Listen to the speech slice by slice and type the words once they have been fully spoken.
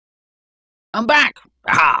I'm back!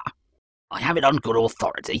 Aha! I have it on good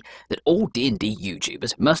authority that all D&D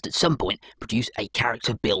YouTubers must at some point produce a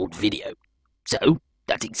character build video. So,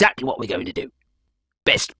 that's exactly what we're going to do.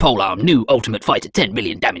 Best polearm new ultimate fighter 10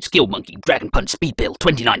 million damage skill monkey dragon punch speed build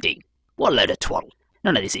 2019. What a load of twaddle.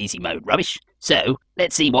 None of this easy mode rubbish. So,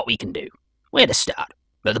 let's see what we can do. Where to start?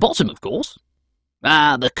 At the bottom, of course.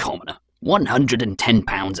 The commoner. 110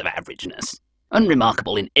 pounds of averageness.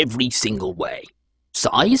 Unremarkable in every single way.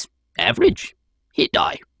 Size? Average. Hit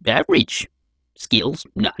die? Average. Skills?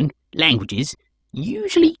 None. Languages?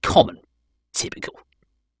 Usually common. Typical.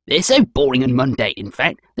 They're so boring and mundane, in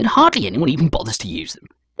fact, that hardly anyone even bothers to use them.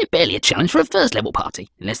 They're barely a challenge for a first-level party,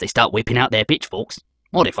 unless they start whipping out their pitchforks.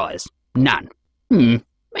 Modifiers? None.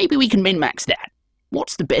 Maybe we can min-max that.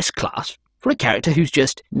 What's the best class for a character who's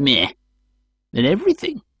just meh? Then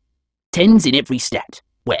everything. 10s in every stat.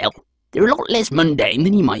 Well, they're a lot less mundane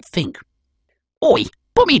than you might think. Oi!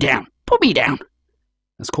 Put me down! Put me down!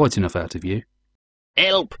 That's quite enough out of you.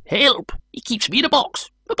 Help! Help! He keeps me in a box!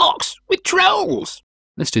 A box! With trolls!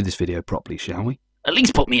 Let's do this video properly, shall we? At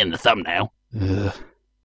least put me in the thumbnail.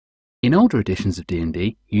 In older editions of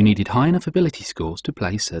D&D, you needed high enough ability scores to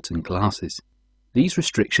play certain classes. These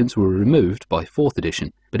restrictions were removed by 4th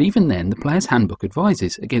edition, but even then the player's handbook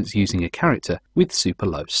advises against using a character with super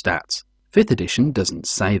low stats. 5th edition doesn't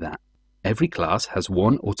say that. Every class has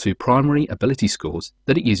 1 or 2 primary ability scores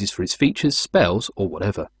that it uses for its features, spells, or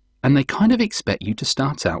whatever, and they kind of expect you to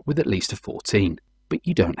start out with at least a 14, but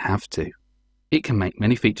you don't have to. It can make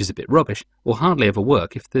many features a bit rubbish, or hardly ever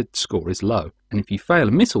work if the score is low, and if you fail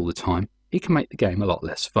and miss all the time, it can make the game a lot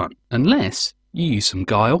less fun, unless you use some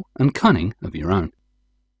guile and cunning of your own.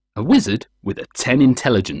 A wizard with a 10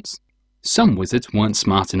 intelligence. Some wizards weren't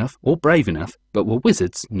smart enough or brave enough, but were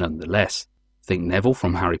wizards nonetheless. Think Neville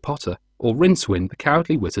from Harry Potter, or Rincewind the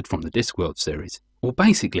Cowardly Wizard from the Discworld series, or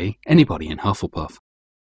basically anybody in Hufflepuff.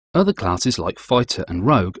 Other classes like Fighter and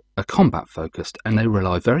Rogue are combat focused and they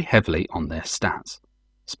rely very heavily on their stats.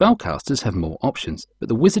 Spellcasters have more options, but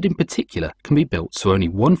the wizard in particular can be built so only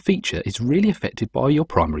one feature is really affected by your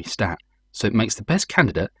primary stat, so it makes the best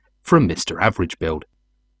candidate for a Mr. Average build.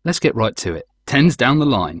 Let's get right to it. 10s down the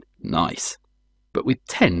line. Nice. But with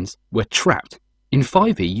 10s, we're trapped. In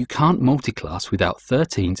 5e, you can't multiclass without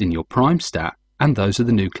 13s in your prime stat, and those are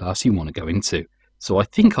the new class you want to go into. So I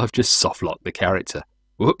think I've just softlocked the character.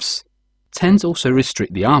 Whoops. 10s also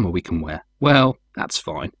restrict the armour we can wear. Well, that's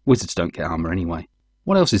fine. Wizards don't get armour anyway.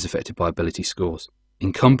 What else is affected by ability scores?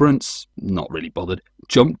 Encumbrance? Not really bothered.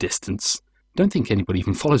 Jump distance? Don't think anybody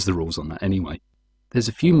even follows the rules on that anyway. There's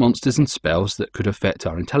a few monsters and spells that could affect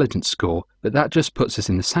our intelligence score, but that just puts us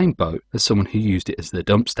in the same boat as someone who used it as their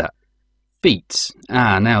dump stat. Feats.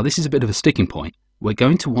 Now this is a bit of a sticking point. We're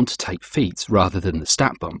going to want to take feats rather than the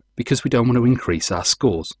stat bump, because we don't want to increase our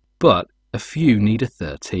scores. But a few need a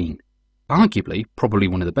 13. Arguably, probably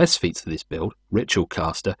one of the best feats for this build, Ritual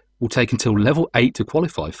Caster, will take until level 8 to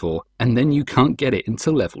qualify for, and then you can't get it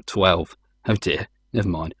until level 12. Oh dear, never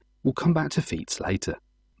mind, we'll come back to feats later.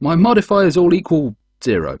 My modifiers all equal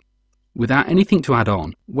 0. Without anything to add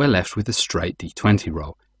on, we're left with a straight d20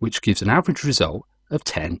 roll, which gives an average result of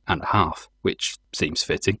 10.5, which seems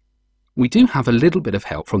fitting. We do have a little bit of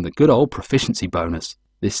help from the good old proficiency bonus.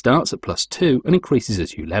 This starts at +2 and increases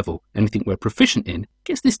as you level. Anything we're proficient in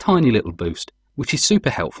gets this tiny little boost, which is super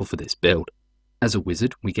helpful for this build. As a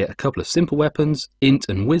wizard, we get a couple of simple weapons, int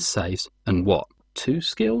and whiz saves, and what, 2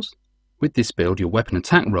 skills? With this build, your weapon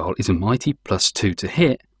attack roll is a mighty +2 to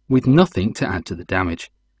hit, with nothing to add to the damage.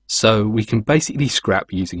 So we can basically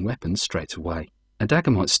scrap using weapons straight away. A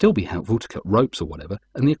dagger might still be helpful to cut ropes or whatever,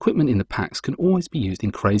 and the equipment in the packs can always be used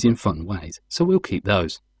in crazy and fun ways, so we'll keep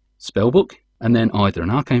those. Spellbook, and then either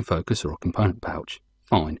an arcane focus or a component pouch.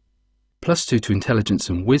 Fine. +2 to intelligence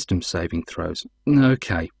and wisdom saving throws.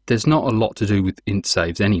 Okay, there's not a lot to do with int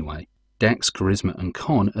saves anyway. Dex, charisma and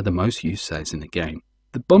con are the most used saves in the game.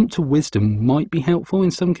 The bump to wisdom might be helpful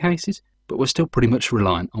in some cases, but we're still pretty much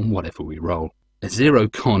reliant on whatever we roll. A 0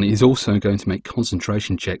 con is also going to make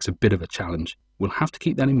concentration checks a bit of a challenge. We'll have to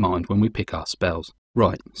keep that in mind when we pick our spells.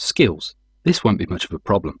 Right, skills. This won't be much of a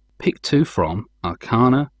problem. Pick 2 from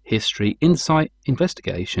Arcana, History, Insight,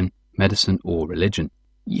 Investigation, Medicine or Religion.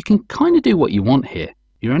 You can kind of do what you want here.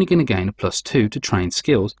 You're only going to gain a +2 to train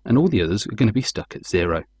skills and all the others are going to be stuck at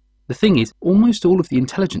 0. The thing is, almost all of the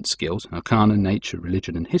intelligence skills, Arcana, Nature,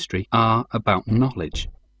 Religion and History, are about knowledge.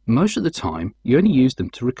 Most of the time, you only use them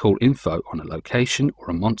to recall info on a location or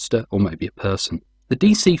a monster or maybe a person. The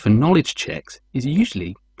DC for knowledge checks is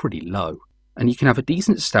usually pretty low, and you can have a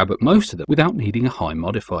decent stab at most of them without needing a high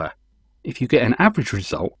modifier. If you get an average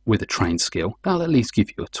result with a trained skill, that'll at least give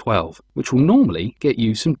you a 12, which will normally get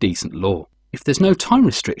you some decent lore. If there's no time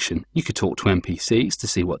restriction, you could talk to NPCs to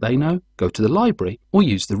see what they know, go to the library, or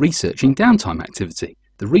use the researching downtime activity.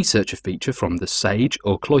 The researcher feature from the sage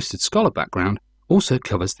or cloistered scholar background also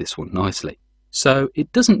covers this one nicely. So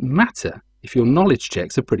it doesn't matter if your knowledge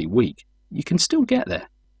checks are pretty weak, you can still get there.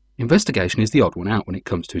 Investigation is the odd one out when it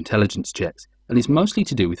comes to intelligence checks, and is mostly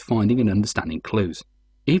to do with finding and understanding clues.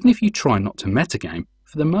 Even if you try not to metagame,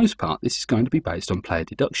 for the most part this is going to be based on player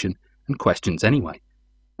deduction and questions anyway,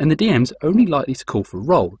 and the DM's only likely to call for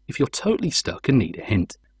roll if you're totally stuck and need a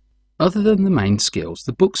hint. Other than the main skills,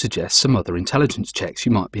 the book suggests some other intelligence checks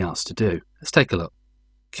you might be asked to do. Let's take a look.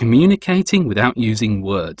 Communicating without using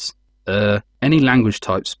words. Any language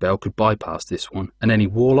type spell could bypass this one, and any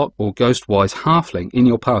warlock or ghostwise halfling in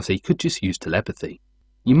your party could just use telepathy.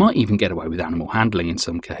 You might even get away with animal handling in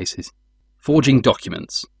some cases. Forging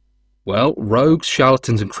documents. Well, rogues,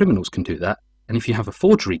 charlatans and criminals can do that, and if you have a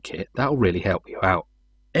forgery kit, that'll really help you out.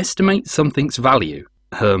 Estimate something's value.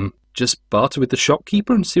 Just barter with the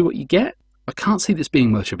shopkeeper and see what you get? I can't see this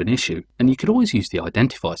being much of an issue, and you could always use the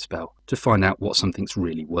identify spell to find out what something's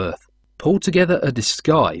really worth. Pull together a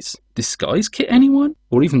disguise. Disguise kit anyone?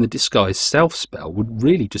 Or even the disguise self spell would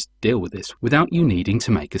really just deal with this without you needing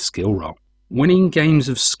to make a skill roll. Winning games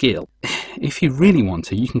of skill. If you really want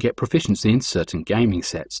to, you can get proficiency in certain gaming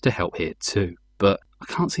sets to help here too, but I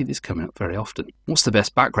can't see this coming up very often. What's the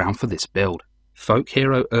best background for this build? Folk,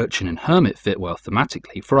 hero, urchin and hermit fit well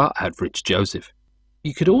thematically for our average Joseph.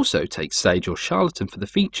 You could also take sage or charlatan for the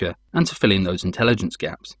feature and to fill in those intelligence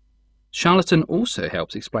gaps. Charlatan also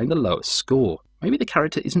helps explain the lowest score. Maybe the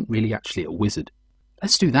character isn't really actually a wizard.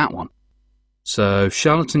 Let's do that one. So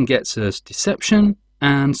charlatan gets us deception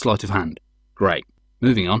and sleight of hand. Great.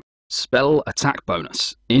 Moving on. Spell attack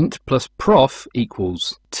bonus. Int plus prof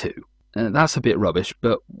equals 2. That's a bit rubbish,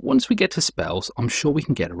 but once we get to spells, I'm sure we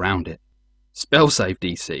can get around it. Spell save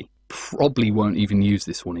DC. Probably won't even use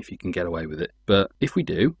this one if you can get away with it, but if we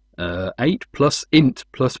do, 8 plus int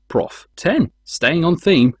plus prof. 10. Staying on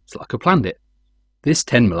theme, it's like I planned it. This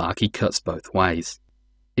 10 malarkey cuts both ways.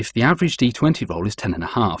 If the average d20 roll is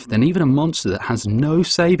 10.5, then even a monster that has no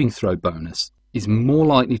saving throw bonus is more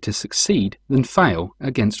likely to succeed than fail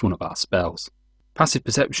against one of our spells. Passive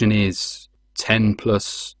perception is 10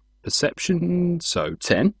 plus perception, so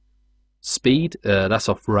 10. Speed, that's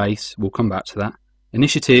off race, we'll come back to that.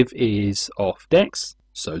 Initiative is off dex,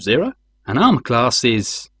 so 0. And armor class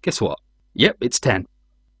is, guess what? Yep, it's 10.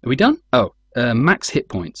 Are we done? Oh, max hit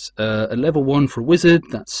points. At level 1 for a wizard,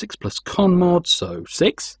 that's 6 plus con mod, so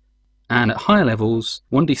 6. And at higher levels,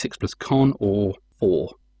 1d6 plus con or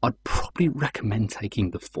 4. I'd probably recommend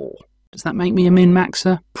taking the 4. Does that make me a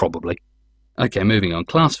min-maxer? Probably. Okay, moving on.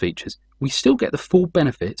 Class features. We still get the full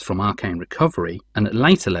benefits from Arcane Recovery, and at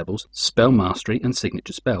later levels, Spell Mastery and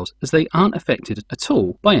Signature Spells, as they aren't affected at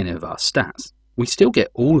all by any of our stats. We still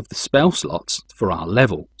get all of the spell slots for our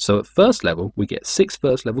level, so at first level we get 6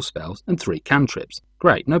 first level spells and 3 cantrips.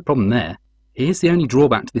 Great, no problem there. Here's the only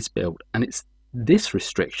drawback to this build, and it's this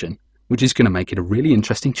restriction, which is going to make it a really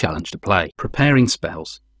interesting challenge to play. Preparing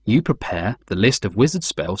spells. You prepare the list of wizard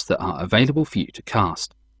spells that are available for you to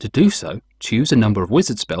cast. To do so, choose a number of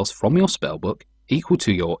wizard spells from your spellbook equal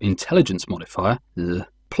to your intelligence modifier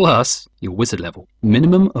plus your wizard level,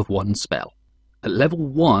 minimum of 1 spell. At level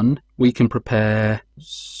 1, we can prepare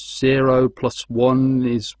 0 plus 1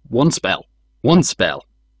 is 1 spell. 1 spell.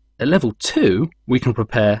 At level 2, we can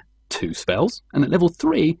prepare 2 spells, and at level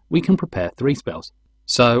 3, we can prepare 3 spells.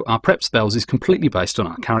 So our prep spells is completely based on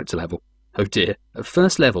our character level. Oh dear, at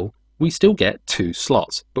first level, we still get 2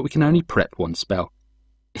 slots, but we can only prep 1 spell.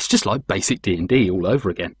 It's just like basic D&D all over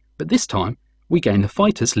again, but this time we gain the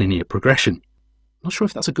fighter's linear progression. Not sure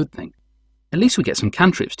if that's a good thing. At least we get some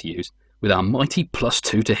cantrips to use with our mighty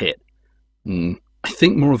 +2 to hit. I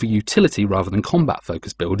think more of a utility rather than combat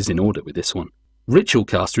focused build is in order with this one. Ritual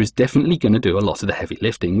Caster is definitely going to do a lot of the heavy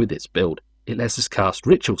lifting with this build. It lets us cast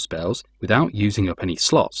ritual spells without using up any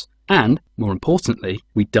slots. And, more importantly,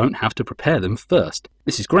 we don't have to prepare them first.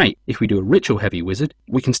 This is great. If we do a ritual heavy wizard,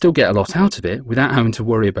 we can still get a lot out of it without having to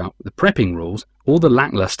worry about the prepping rules or the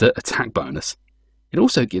lackluster attack bonus. It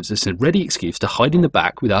also gives us a ready excuse to hide in the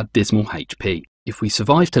back with our dismal HP. If we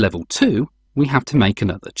survive to level 2, we have to make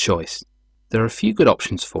another choice. There are a few good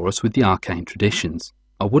options for us with the arcane traditions.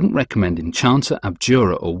 I wouldn't recommend Enchanter,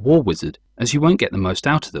 Abjurer or War Wizard, as you won't get the most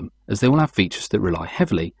out of them, as they will have features that rely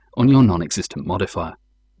heavily on your non-existent modifier.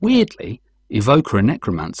 Weirdly, Evoker and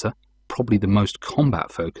Necromancer, probably the most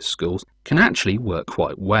combat-focused schools, can actually work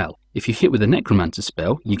quite well. If you hit with a Necromancer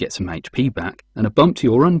spell, you get some HP back, and a bump to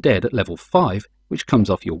your undead at level 5, which comes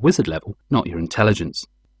off your wizard level, not your intelligence.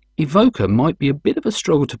 Evoker might be a bit of a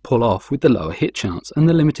struggle to pull off with the lower hit chance and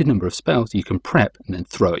the limited number of spells you can prep and then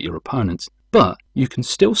throw at your opponents, but you can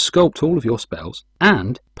still sculpt all of your spells,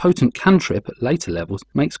 and Potent Cantrip at later levels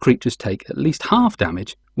makes creatures take at least half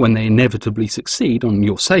damage when they inevitably succeed on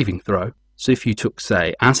your saving throw. So if you took,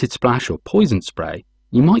 say, Acid Splash or Poison Spray,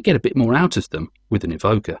 you might get a bit more out of them with an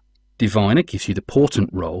Evoker. Diviner gives you the Portent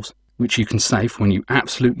rolls, which you can save when you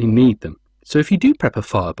absolutely need them. So if you do prep a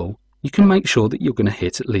Fireball, you can make sure that you're going to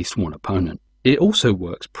hit at least one opponent. It also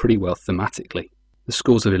works pretty well thematically. The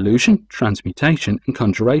scores of Illusion, Transmutation and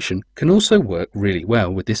Conjuration can also work really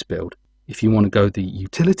well with this build. If you want to go the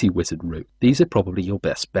Utility Wizard route, these are probably your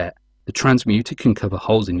best bet. The Transmuter can cover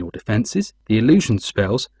holes in your defences, the Illusion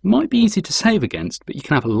spells might be easy to save against, but you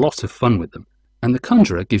can have a lot of fun with them. And the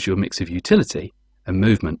Conjurer gives you a mix of utility and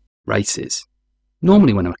movement. Races.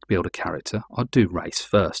 Normally when I build a character, I'd do race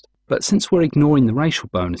first, but since we're ignoring the racial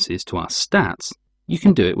bonuses to our stats, you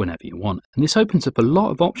can do it whenever you want, and this opens up a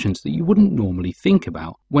lot of options that you wouldn't normally think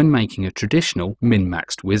about when making a traditional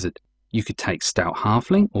min-maxed wizard. You could take Stout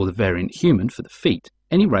Halfling or the Variant Human for the feat.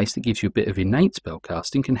 Any race that gives you a bit of innate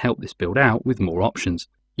spellcasting can help this build out with more options.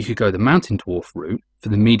 You could go the Mountain Dwarf route for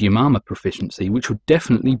the medium armor proficiency, which would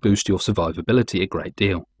definitely boost your survivability a great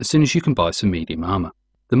deal, as soon as you can buy some medium armor.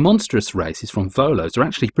 The monstrous races from Volos are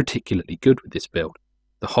actually particularly good with this build.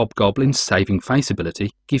 The Hobgoblin's Saving Face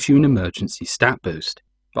ability gives you an emergency stat boost,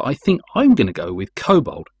 but I think I'm going to go with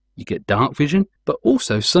Kobold. You get Dark Vision, but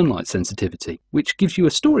also Sunlight Sensitivity, which gives you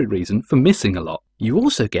a story reason for missing a lot. You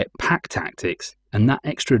also get Pack Tactics, and that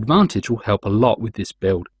extra advantage will help a lot with this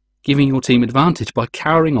build. Giving your team advantage by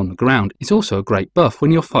cowering on the ground is also a great buff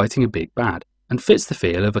when you're fighting a big bad, and fits the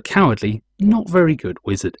feel of a cowardly, not very good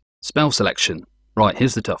wizard. Spell selection. Right,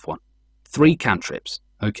 here's the tough one. 3 cantrips.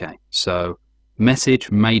 Okay, so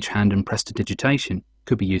Message, Mage Hand and Prestidigitation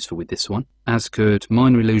could be useful with this one, as could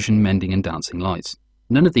Minor Illusion, Mending and Dancing Lights.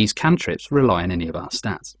 None of these cantrips rely on any of our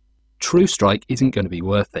stats. True Strike isn't going to be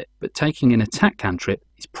worth it, but taking an attack cantrip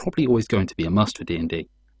is probably always going to be a must for D&D.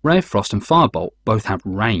 Ray of Frost and Firebolt both have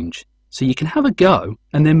range, so you can have a go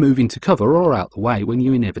and then move into cover or out the way when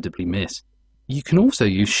you inevitably miss. You can also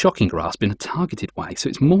use Shocking Grasp in a targeted way, so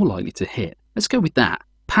it's more likely to hit. Let's go with that.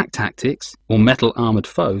 Pack Tactics, or Metal Armoured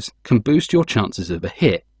Foes, can boost your chances of a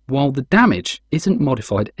hit, while the damage isn't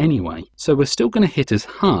modified anyway, so we're still going to hit as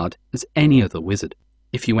hard as any other wizard.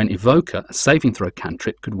 If you went Evoker, a saving throw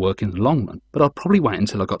cantrip could work in the long run, but I'd probably wait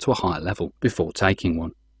until I got to a higher level before taking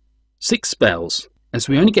one. 6 spells. As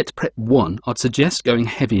we only get to prep 1, I'd suggest going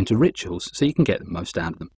heavy into rituals so you can get the most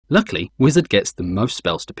out of them. Luckily, Wizard gets the most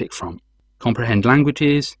spells to pick from. Comprehend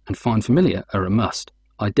Languages and Find Familiar are a must.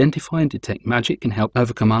 Identify and Detect Magic can help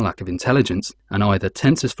overcome our lack of intelligence, and either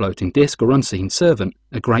Tensor's Floating Disc or Unseen Servant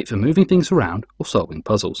are great for moving things around or solving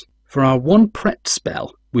puzzles. For our one prepped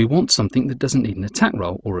spell, we want something that doesn't need an attack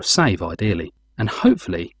roll or a save ideally, and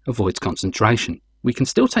hopefully avoids concentration. We can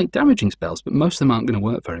still take damaging spells, but most of them aren't going to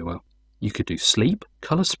work very well. You could do Sleep,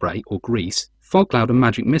 Colour Spray or Grease. Fog Cloud and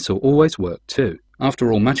Magic Missile always work too.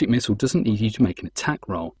 After all, Magic Missile doesn't need you to make an attack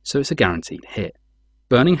roll, so it's a guaranteed hit.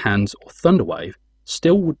 Burning Hands or Thunderwave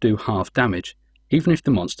still would do half damage, even if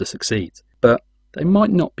the monster succeeds, but they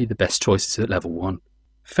might not be the best choices at level 1.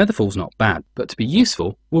 Featherfall's not bad, but to be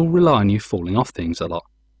useful, we'll rely on you falling off things a lot.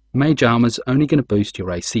 Mage Armor's only going to boost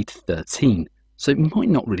your AC to 13, so it might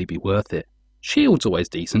not really be worth it. Shield's always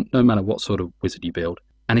decent, no matter what sort of wizard you build,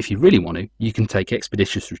 and if you really want to, you can take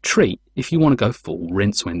Expeditious Retreat if you want to go full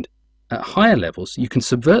Rincewind. At higher levels, you can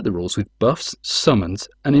subvert the rules with buffs, summons,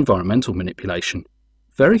 and environmental manipulation,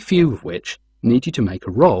 very few of which need you to make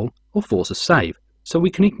a roll or force a save, so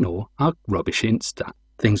we can ignore our rubbish int stat.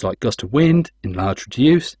 Things like Gust of Wind, Enlarge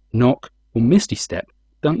Reduce, Knock, or Misty Step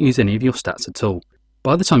don't use any of your stats at all.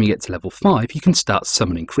 By the time you get to level 5, you can start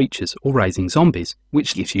summoning creatures or raising zombies,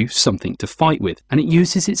 which gives you something to fight with, and it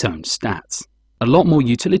uses its own stats. A lot more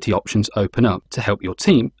utility options open up to help your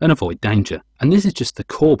team and avoid danger. And this is just the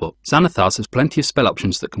core book. Xanathars has plenty of spell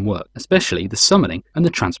options that can work, especially the summoning and the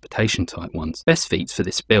transportation type ones. Best feats for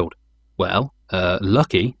this build. Well,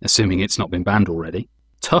 Lucky, assuming it's not been banned already.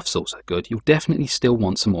 Tough's also good. You'll definitely still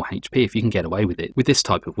want some more HP if you can get away with it with this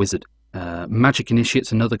type of wizard. Magic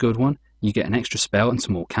Initiate's another good one. You get an extra spell and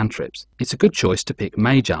some more cantrips. It's a good choice to pick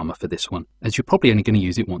Mage Armor for this one, as you're probably only going to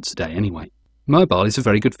use it once a day anyway. Mobile is a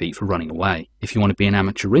very good feat for running away. If you want to be an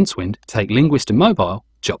amateur Rincewind, take Linguist and Mobile,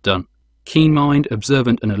 job done. Keen Mind,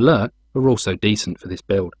 Observant and Alert are also decent for this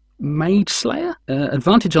build. Mage Slayer?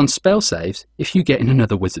 Advantage on spell saves if you get in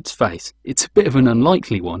another wizard's face. It's a bit of an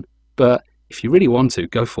unlikely one, but if you really want to,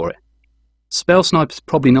 go for it. Spell Sniper's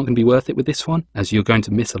probably not going to be worth it with this one, as you're going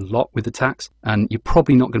to miss a lot with attacks, and you're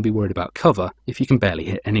probably not going to be worried about cover if you can barely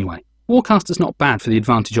hit anyway. Warcaster's not bad for the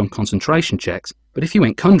advantage on concentration checks, but if you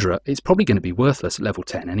went Conjurer, it's probably going to be worthless at level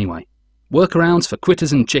 10 anyway. Workarounds for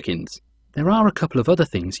quitters and chickens. There are a couple of other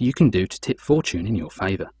things you can do to tip fortune in your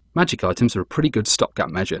favour. Magic items are a pretty good stopgap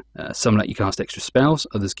measure. Some let you cast extra spells,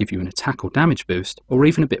 others give you an attack or damage boost, or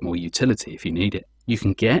even a bit more utility if you need it. You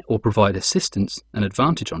can get or provide assistance and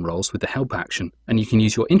advantage on rolls with the help action, and you can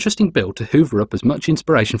use your interesting build to hoover up as much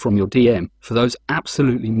inspiration from your DM for those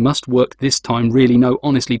absolutely must work this time, really no,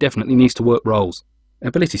 honestly definitely needs to work rolls.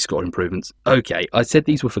 Ability score improvements. Okay, I said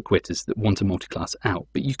these were for quitters that want a multiclass out,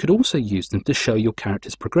 but you could also use them to show your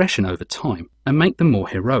character's progression over time and make them more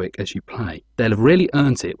heroic as you play. They'll have really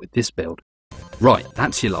earned it with this build. Right,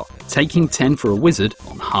 that's your lot. Taking 10 for a wizard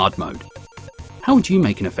on hard mode. How would you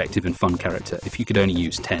make an effective and fun character if you could only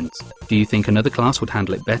use 10s? Do you think another class would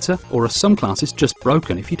handle it better, or are some classes just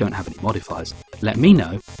broken if you don't have any modifiers? Let me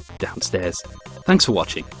know downstairs. Thanks for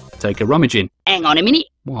watching. Take a rummage in. Hang on a minute.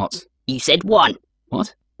 What? You said 1.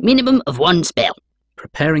 What? Minimum of 1 spell.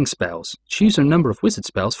 Preparing spells. Choose a number of wizard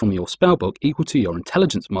spells from your spellbook equal to your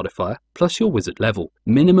intelligence modifier plus your wizard level.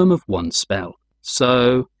 Minimum of 1 spell.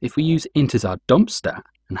 So, if we use int as our dump stat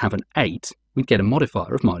and have an 8, we'd get a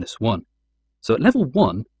modifier of -1. So at level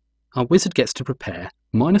 1, our wizard gets to prepare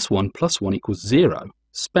 -1 plus 1 equals 0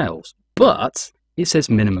 spells. But it says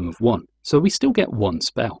minimum of 1, so we still get 1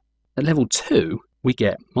 spell. At level 2, we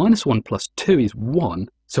get -1 plus 2 is 1.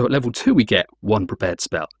 So at level 2 we get 1 prepared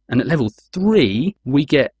spell, and at level 3 we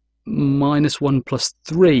get -1 plus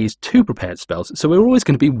 3 is 2 prepared spells, so we're always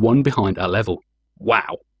going to be 1 behind our level.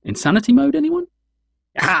 Wow. Insanity mode, anyone?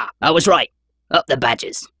 Aha! I was right. Up the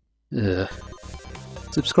badges.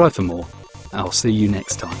 Subscribe for more. I'll see you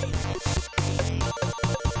next time.